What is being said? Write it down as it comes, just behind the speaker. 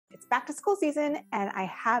back to school season, and I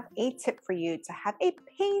have a tip for you to have a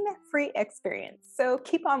pain-free experience. So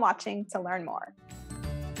keep on watching to learn more.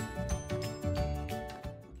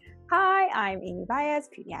 Hi, I'm Amy Baez,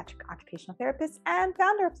 Pediatric Occupational Therapist and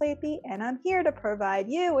founder of Playapy, and I'm here to provide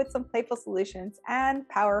you with some playful solutions and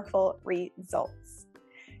powerful results.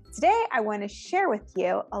 Today, I want to share with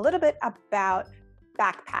you a little bit about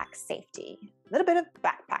backpack safety, a little bit of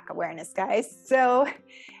backpack awareness, guys. So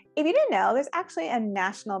if you didn't know, there's actually a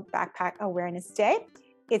National Backpack Awareness Day.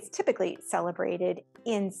 It's typically celebrated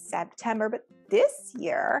in September, but this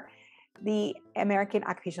year, the American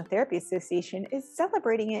Occupational Therapy Association is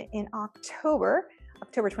celebrating it in October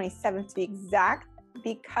 27th to be exact,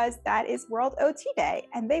 because that is World OT Day,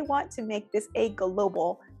 and they want to make this a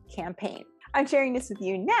global campaign. I'm sharing this with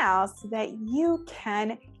you now so that you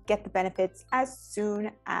can get the benefits as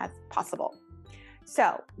soon as possible.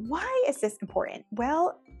 So why is this important?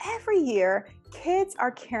 Well, every year, kids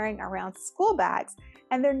are carrying around school bags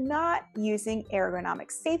and they're not using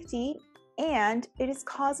ergonomic safety, and it is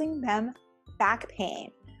causing them back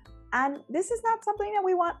pain. And this is not something that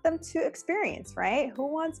we want them to experience, right?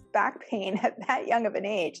 Who wants back pain at that young of an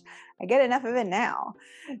age? I get enough of it now.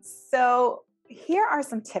 So here are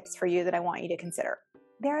some tips for you that I want you to consider.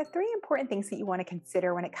 There are 3 important things that you want to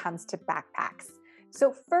consider when it comes to backpacks.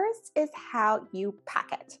 So first is how you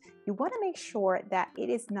pack it. You want to make sure that it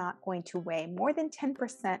is not going to weigh more than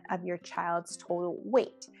 10% of your child's total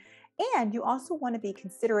weight. And you also want to be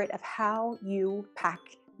considerate of how you pack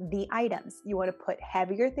the items. You want to put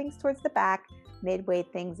heavier things towards the back, mid-weight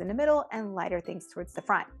things in the middle, and lighter things towards the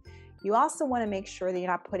front. You also want to make sure that you're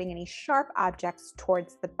not putting any sharp objects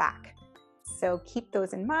towards the back. So keep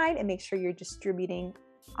those in mind and make sure you're distributing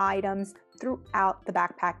items throughout the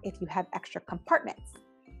backpack if you have extra compartments.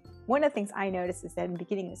 One of the things I noticed is that in the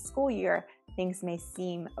beginning of the school year, things may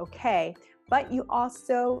seem okay, but you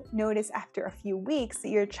also notice after a few weeks that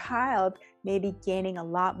your child may be gaining a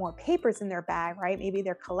lot more papers in their bag, right? Maybe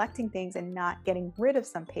they're collecting things and not getting rid of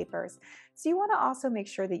some papers. So you want to also make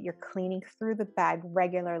sure that you're cleaning through the bag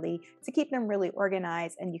regularly to keep them really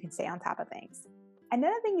organized and you can stay on top of things.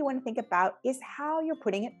 Another thing you want to think about is how you're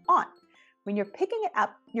putting it on. When you're picking it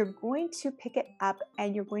up, you're going to pick it up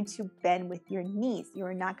and you're going to bend with your knees.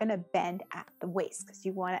 You're not going to bend at the waist because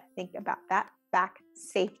you want to think about that back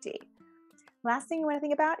safety. Last thing you want to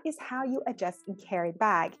think about is how you adjust and carry the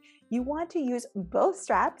bag. You want to use both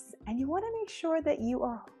straps and you want to make sure that you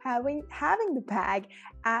are having the bag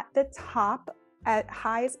at the top, as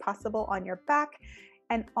high as possible on your back,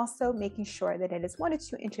 and also making sure that it is 1 to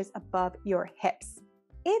 2 inches above your hips.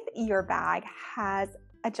 If your bag has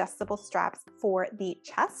adjustable straps for the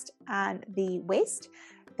chest and the waist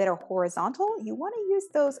that are horizontal, you want to use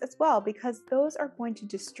those as well because those are going to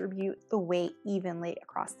distribute the weight evenly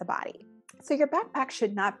across the body. So your backpack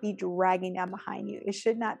should not be dragging down behind you. It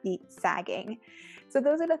should not be sagging. So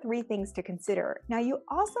those are the 3 things to consider. Now you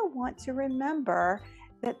also want to remember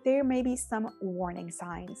that there may be some warning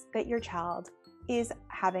signs that your child is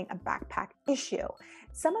having a backpack issue.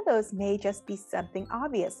 Some of those may just be something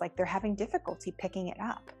obvious, like they're having difficulty picking it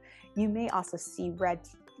up. You may also see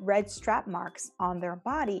red strap marks on their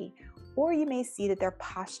body, or you may see that their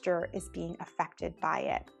posture is being affected by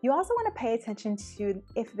it. You also want to pay attention to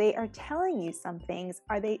if they are telling you some things.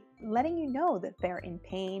 Are they letting you know that they're in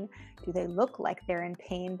pain? Do they look like they're in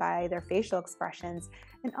pain by their facial expressions?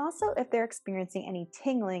 And also if they're experiencing any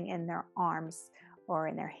tingling in their arms or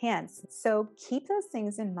in their hands. So keep those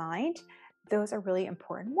things in mind. Those are really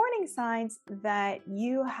important warning signs that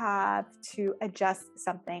you have to adjust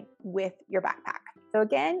something with your backpack. So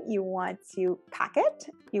again, you want to pack it,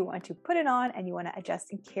 you want to put it on, and you want to adjust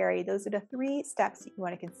and carry. Those are the 3 steps that you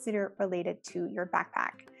want to consider related to your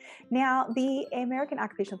backpack. Now, the American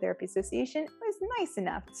Occupational Therapy Association was nice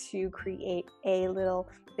enough to create a little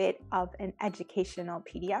bit of an educational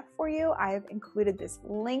PDF for you. I've included this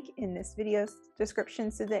link in this video description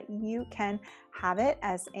so that you can have it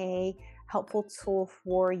as a helpful tool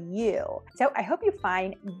for you. So I hope you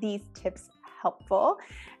find these tips helpful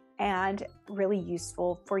and really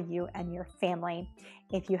useful for you and your family.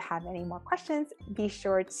 If you have any more questions, be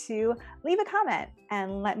sure to leave a comment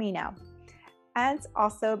and let me know. And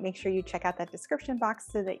also make sure you check out that description box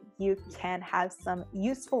so that you can have some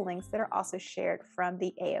useful links that are also shared from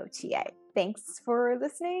the AOTA. Thanks for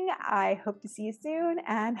listening. I hope to see you soon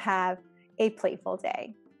and have a playful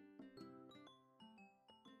day.